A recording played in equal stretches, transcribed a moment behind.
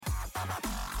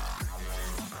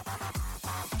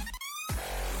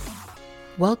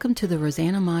Welcome to the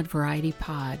Rosanna Mod Variety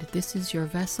Pod. This is your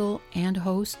vessel and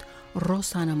host,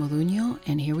 Rosana Moduño,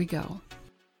 and here we go.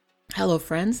 Hello,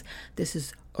 friends. This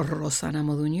is Rosana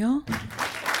Moduño.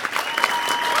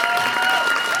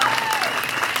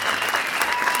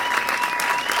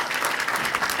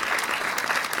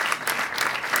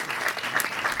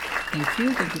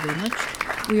 Thank you very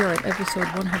much. We are at episode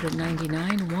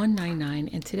 199,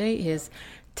 and today is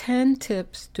 10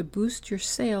 tips to boost your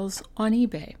sales on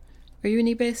eBay. Are you an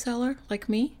eBay seller like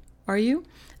me? Are you?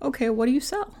 Okay, what do you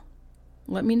sell?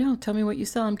 Let me know. Tell me what you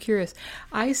sell. I'm curious.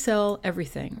 I sell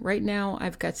everything. Right now,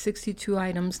 I've got 62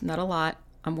 items, not a lot.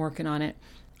 I'm working on it.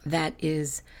 That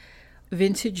is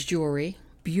vintage jewelry.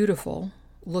 Beautiful.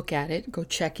 Look at it. Go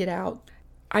check it out.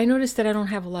 I noticed that I don't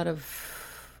have a lot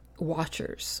of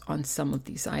watchers on some of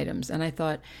these items, and I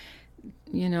thought,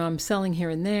 I'm selling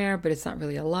here and there, but it's not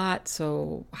really a lot.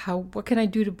 So what can I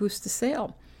do to boost the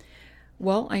sale?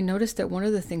 Well, I noticed that one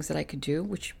of the things that I could do,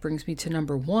 which brings me to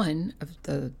number 1 of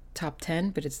the top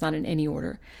 10, but it's not in any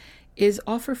order, is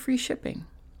offer free shipping.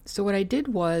 So what I did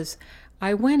was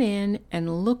I went in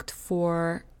and looked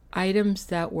for items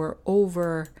that were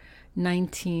over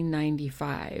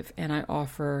 $19.95, and I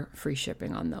offer free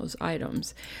shipping on those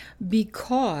items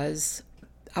because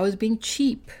I was being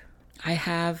cheap. I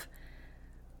have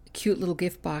cute little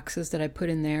gift boxes that I put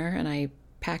in there, and I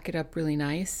pack it up really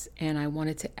nice, and I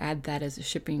wanted to add that as a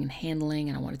shipping and handling,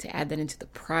 and I wanted to add that into the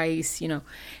price, and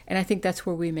I think that's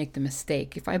where we make the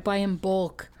mistake. If I buy in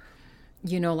bulk,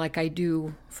 like I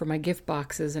do for my gift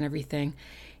boxes and everything,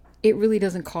 it really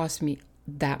doesn't cost me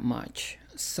that much.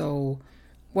 So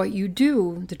what you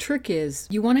do, the trick is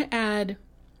you want to add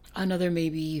another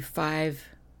maybe $5, $6,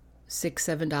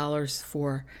 $7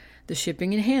 for the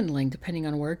shipping and handling, depending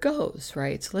on where it goes,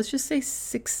 right? So let's just say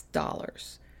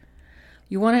 $6.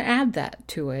 You want to add that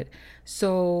to it.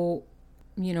 So,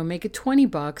 make it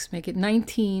 $20, make it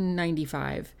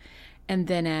 $19.95, and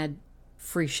then add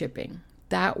free shipping.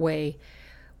 That way,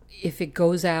 if it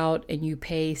goes out and you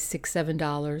pay $6,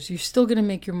 $7, you're still going to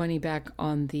make your money back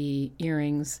on the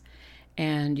earrings,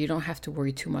 and you don't have to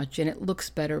worry too much. And it looks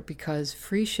better because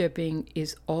free shipping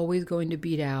is always going to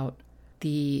beat out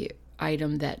the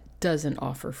item that doesn't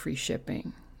offer free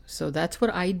shipping. So that's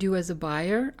what I do as a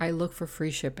buyer. I look for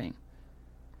free shipping.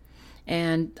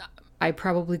 And I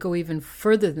probably go even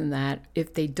further than that.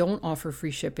 If they don't offer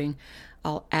free shipping,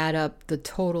 I'll add up the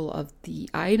total of the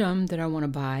item that I want to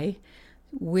buy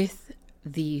with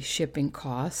the shipping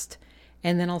cost,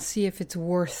 and then I'll see if it's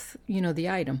worth, the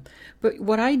item. But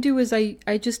what I do is I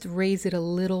just raise it a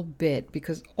little bit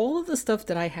because all of the stuff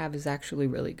that I have is actually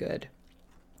really good.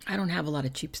 I don't have a lot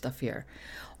of cheap stuff here.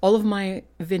 All of my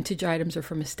vintage items are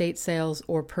from estate sales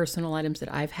or personal items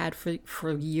that I've had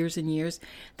for years and years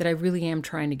that I really am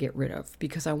trying to get rid of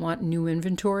because I want new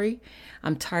inventory.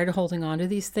 I'm tired of holding on to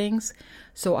these things.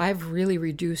 So I've really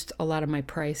reduced a lot of my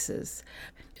prices.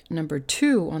 Number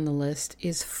 2 on the list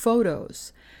is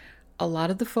photos. A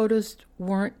lot of the photos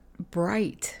weren't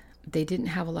bright. They didn't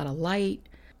have a lot of light.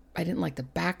 I didn't like the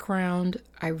background.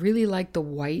 I really like the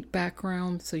white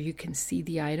background so you can see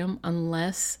the item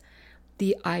unless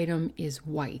the item is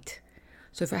white.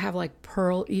 So if I have like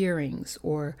pearl earrings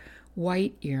or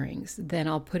white earrings, then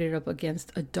I'll put it up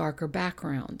against a darker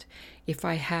background. If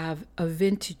I have a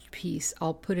vintage piece,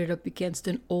 I'll put it up against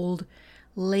an old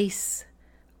lace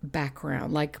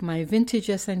background. Like my vintage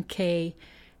SNK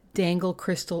Dangle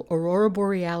Crystal Aurora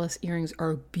Borealis earrings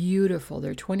are beautiful.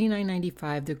 They're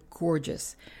 $29.95. They're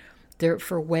gorgeous. They're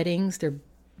for weddings. They're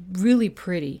really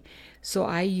pretty. So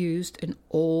I used an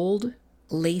old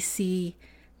lacy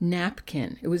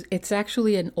napkin. It's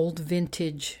actually an old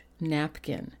vintage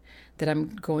napkin that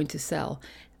I'm going to sell.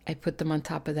 I put them on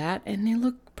top of that and they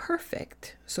look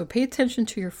perfect. So pay attention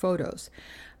to your photos.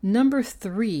 Number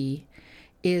 3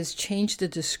 is change the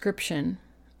description.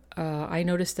 I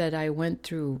noticed that I went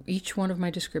through each one of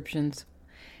my descriptions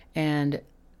and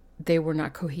they were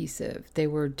not cohesive. They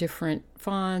were different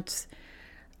fonts.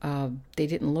 They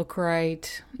didn't look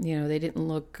right.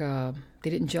 They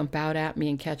didn't jump out at me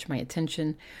and catch my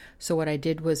attention. So what I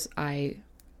did was I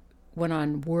went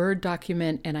on Word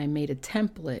document and I made a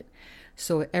template.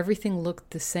 So everything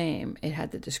looked the same. It had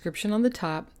the description on the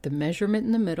top, the measurement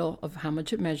in the middle of how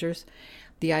much it measures,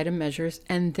 the item measures,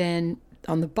 and then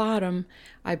on the bottom,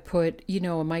 I put,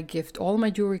 my gift, all of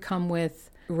my jewelry come with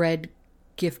red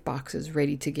gift boxes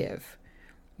ready to give.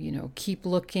 Keep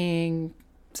looking,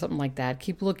 something like that.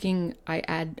 Keep looking, I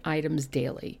add items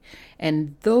daily.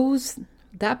 And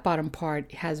that bottom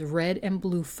part has red and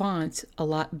blue fonts a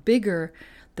lot bigger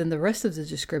than the rest of the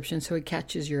description, so it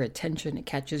catches your attention, it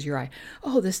catches your eye.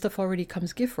 Oh, this stuff already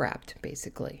comes gift wrapped,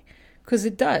 basically. because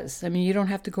it does. I mean, you don't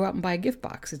have to go out and buy a gift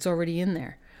box. It's already in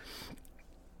there.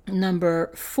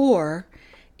 Number 4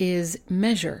 is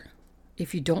measure.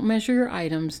 If you don't measure your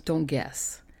items, don't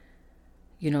guess.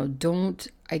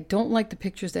 I don't like the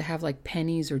pictures that have like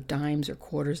pennies or dimes or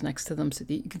quarters next to them so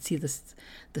that you can see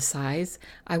the size.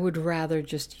 I would rather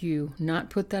just not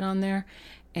put that on there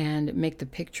and make the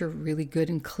picture really good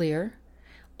and clear.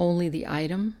 Only the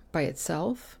item by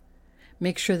itself.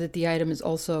 Make sure that the item is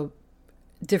also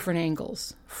different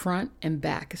angles, front and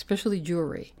back, especially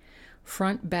jewelry.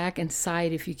 Front, back, and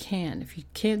side if you can. If you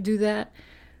can't do that,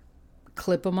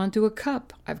 clip them onto a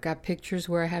cup. I've got pictures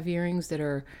where I have earrings that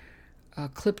are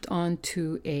clipped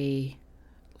onto a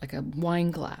wine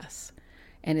glass.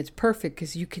 And it's perfect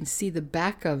because you can see the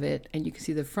back of it and you can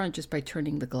see the front just by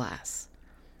turning the glass,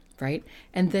 right?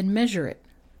 And then measure it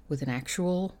with an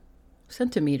actual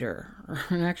centimeter or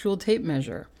an actual tape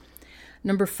measure.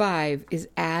 Number 5 is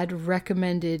add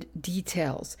recommended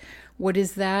details. What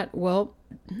is that? Well,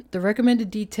 the recommended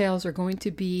details are going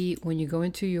to be when you go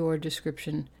into your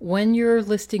description. When you're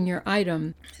listing your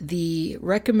item, the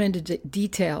recommended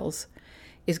details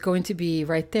is going to be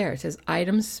right there. It says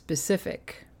item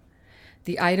specific.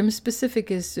 The item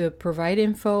specific is to provide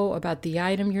info about the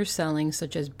item you're selling,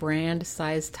 such as brand,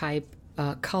 size, type,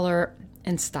 color,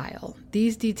 and style.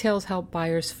 These details help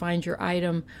buyers find your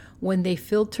item when they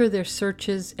filter their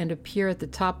searches and appear at the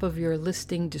top of your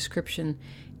listing description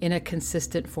in a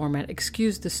consistent format.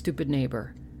 Excuse the stupid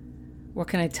neighbor. What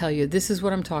can I tell you? This is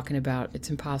what I'm talking about. It's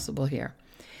impossible here.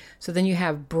 So then you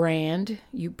have brand.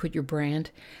 You put your brand.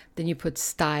 Then you put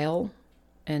style.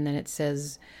 And then it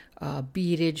says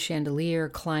beaded, chandelier,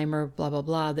 climber, blah, blah,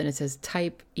 blah. Then it says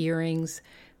type, earrings,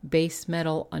 base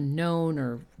metal, unknown,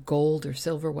 or gold or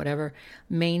silver, whatever,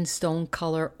 main stone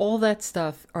color. All that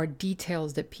stuff are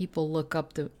details that people look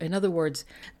up. In other words,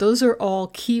 those are all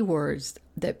keywords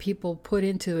that people put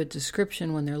into a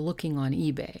description when they're looking on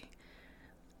eBay.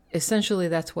 Essentially,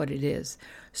 that's what it is.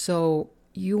 So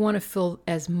you want to fill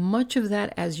as much of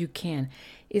that as you can.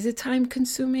 Is it time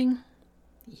consuming?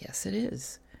 Yes, it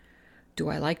is. Do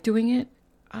I like doing it?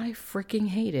 I freaking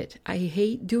hate it. I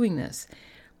hate doing this.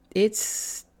 It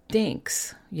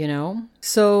stinks,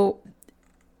 So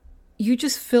you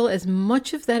just fill as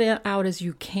much of that out as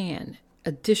you can.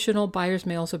 Additional buyers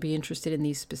may also be interested in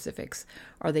these specifics.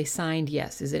 Are they signed?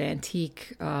 Yes. Is it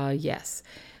antique? Yes.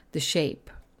 The shape.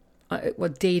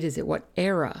 What date is it? What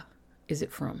era is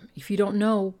it from? If you don't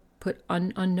know, put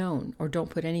unknown or don't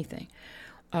put anything.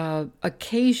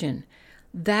 Occasion.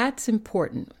 That's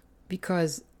important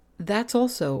because that's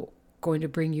also going to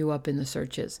bring you up in the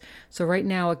searches. So right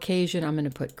now, occasion, I'm going to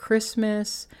put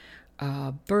Christmas,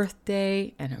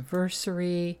 birthday,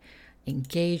 anniversary,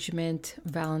 engagement,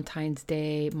 Valentine's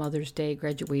Day, Mother's Day,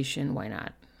 graduation. Why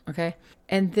not? Okay.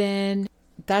 And then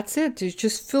that's it.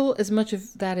 Just fill as much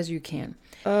of that as you can.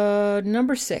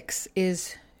 Number 6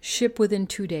 is ship within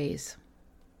 2 days.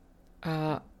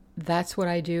 That's what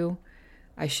I do.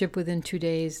 I ship within 2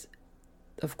 days.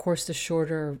 Of course, the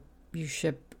shorter you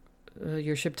ship,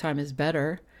 your ship time is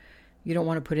better. You don't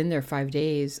want to put in there 5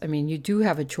 days. I mean, you do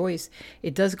have a choice.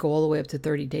 It does go all the way up to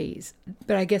 30 days.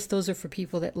 But I guess those are for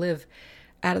people that live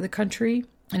out of the country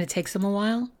and it takes them a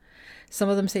while. Some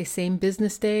of them say same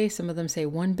business day. Some of them say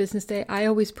 1 business day. I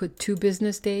always put 2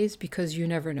 business days because you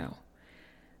never know.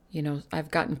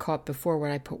 I've gotten caught before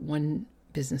when I put 1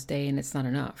 business day and it's not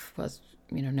enough. Plus,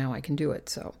 now I can do it.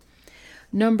 So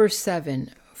number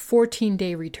 7,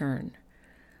 14-day return.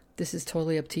 This is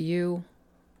totally up to you.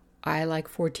 I like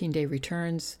 14-day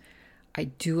returns. I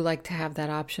do like to have that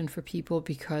option for people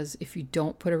because if you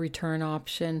don't put a return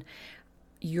option,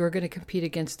 you're going to compete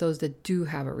against those that do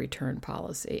have a return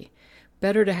policy.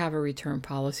 Better to have a return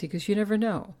policy because you never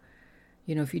know.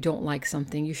 If you don't like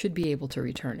something, you should be able to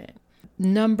return it.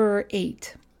 Number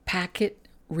 8, pack it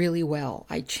really well.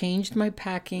 I changed my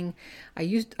packing.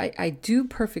 I do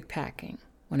perfect packing.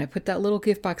 When I put that little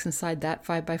gift box inside that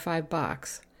 5x5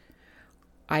 box,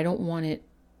 I don't want it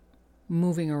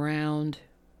moving around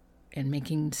and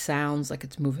making sounds like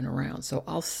it's moving around. So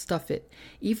I'll stuff it,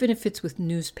 even if it's with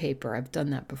newspaper. I've done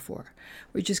that before.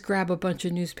 We just grab a bunch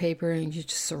of newspaper and you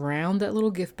just surround that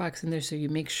little gift box in there so you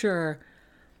make sure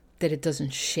that it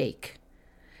doesn't shake.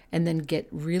 And then get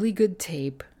really good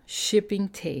tape, shipping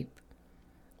tape,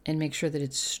 and make sure that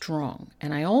it's strong.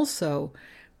 And I also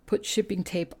put shipping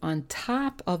tape on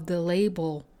top of the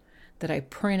label that I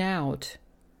print out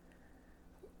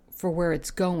for where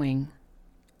it's going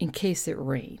in case it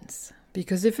rains.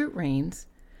 Because if it rains,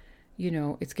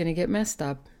 it's going to get messed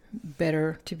up.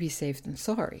 Better to be safe than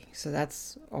sorry. So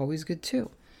that's always good too.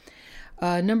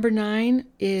 Number 9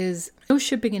 is no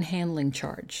shipping and handling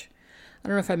charge. I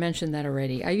don't know if I mentioned that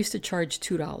already. I used to charge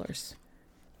 $2.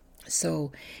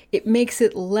 So it makes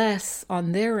it less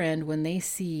on their end when they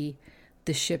see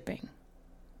the shipping.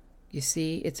 You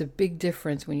see, it's a big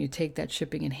difference when you take that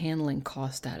shipping and handling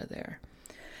cost out of there.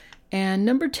 And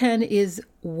number 10 is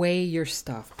weigh your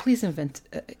stuff. Please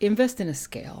invest in a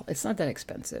scale. It's not that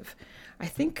expensive. I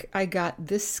think I got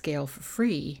this scale for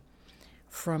free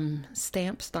from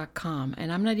stamps.com,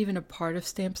 and I'm not even a part of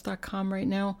stamps.com right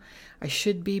now. I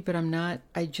should be, but I'm not.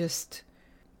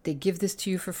 They give this to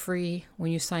you for free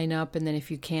when you sign up, and then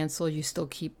if you cancel, you still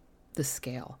keep the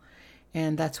scale.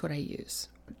 And that's what I use.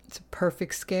 It's a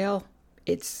perfect scale.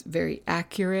 It's very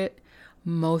accurate.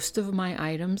 Most of my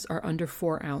items are under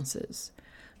 4 ounces.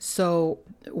 So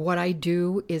what I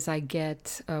do is I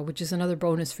get, which is another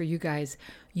bonus for you guys,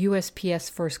 USPS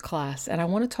First Class. And I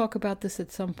want to talk about this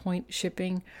at some point,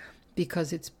 shipping,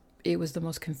 because it was the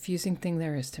most confusing thing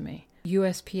there is to me.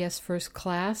 USPS First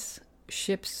Class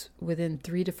ships within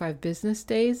 3 to 5 business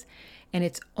days, and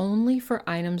it's only for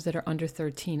items that are under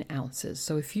 13 ounces.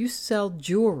 So if you sell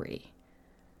jewelry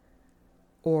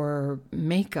or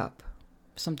makeup,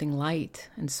 something light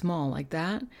and small like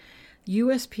that,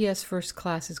 USPS First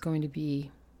Class is going to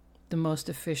be the most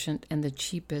efficient and the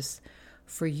cheapest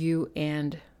for you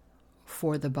and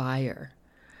for the buyer.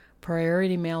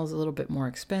 Priority mail is a little bit more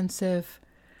expensive,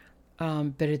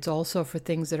 but it's also for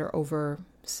things that are over,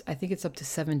 I think it's up to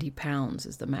 70 pounds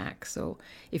is the max. So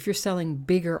if you're selling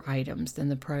bigger items, then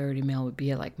the priority mail would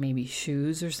be like maybe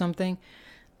shoes or something.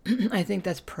 I think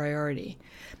that's priority.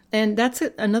 And that's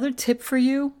another tip for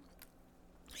you.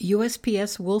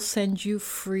 USPS will send you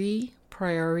free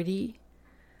priority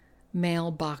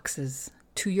mail boxes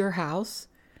to your house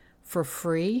for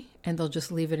free, and they'll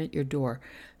just leave it at your door.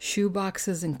 Shoe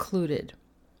boxes included.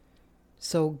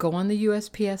 So go on the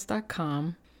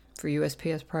USPS.com for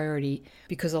USPS priority,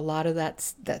 because a lot of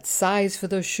that size for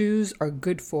those shoes are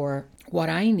good for what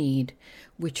I need,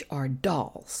 which are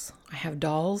dolls. I have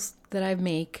dolls that I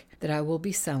make that I will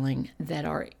be selling that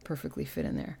are perfectly fit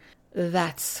in there.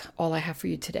 That's all I have for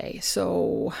you today.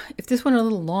 So if this went a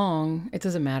little long, it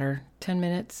doesn't matter. 10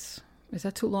 minutes, is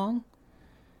that too long?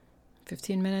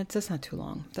 15 minutes, that's not too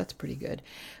long. That's pretty good.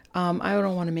 I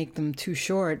don't want to make them too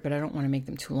short, but I don't want to make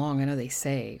them too long. I know they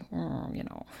say,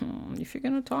 if you're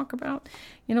going to talk about,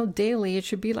 daily, it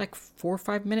should be like 4 or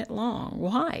 5 minute long.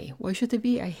 Why? Why should they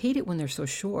be? I hate it when they're so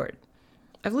short.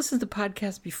 I've listened to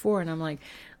podcasts before, and I'm like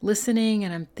listening,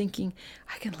 and I'm thinking,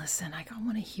 I can listen. I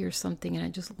want to hear something, and I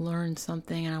just learn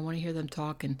something, and I want to hear them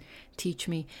talk and teach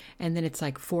me. And then it's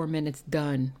like 4 minutes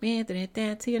done. See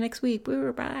you next week.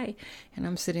 Bye. And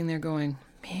I'm sitting there going,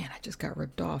 man, I just got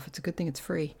ripped off. It's a good thing it's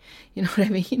free. You know what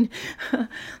I mean?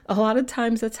 A lot of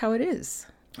times that's how it is.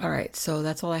 All right, so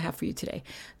that's all I have for you today.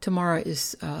 Tomorrow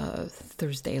is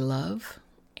Thursday Love,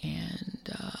 and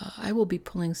I will be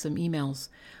pulling some emails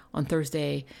on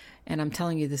Thursday, and I'm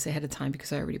telling you this ahead of time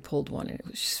because I already pulled one, and it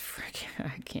was just freaking,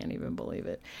 I can't even believe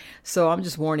it. So I'm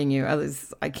just warning you,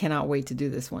 I cannot wait to do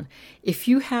this one. If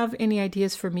you have any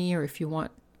ideas for me, or if you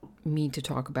want me to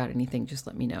talk about anything, just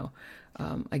let me know.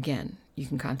 Again, you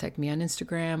can contact me on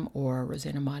Instagram or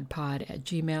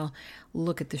RosannaModPod@gmail.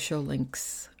 Look at the show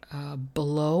links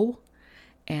below,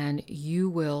 and you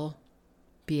will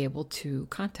be able to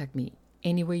contact me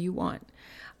any way you want.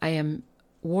 I am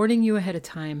warning you ahead of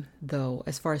time, though,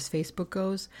 as far as Facebook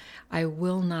goes, I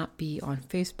will not be on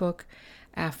Facebook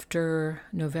after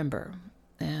November.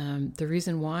 The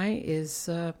reason why is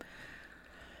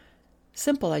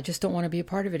simple. I just don't want to be a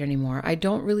part of it anymore. I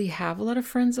don't really have a lot of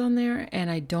friends on there,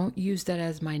 and I don't use that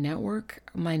as my network.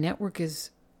 My network is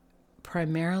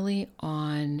primarily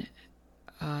on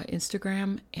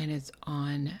Instagram, and it's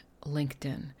on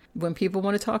LinkedIn. When people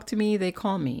want to talk to me, they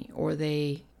call me or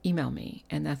they email me,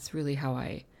 and that's really how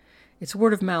it's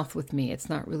word of mouth with me. It's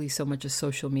not really so much a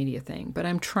social media thing, but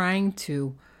I'm trying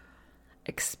to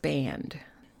expand,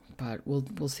 but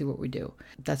we'll see what we do.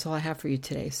 That's all I have for you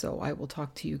today. So I will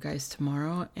talk to you guys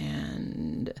tomorrow.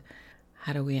 And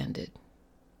how do we end it?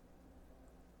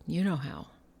 You know how.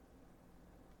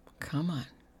 Come on.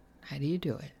 How do you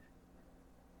do it?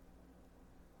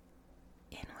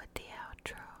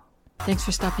 Thanks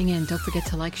for stopping in. Don't forget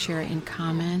to like, share, and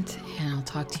comment, and I'll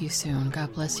talk to you soon.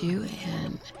 God bless you,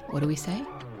 and what do we say?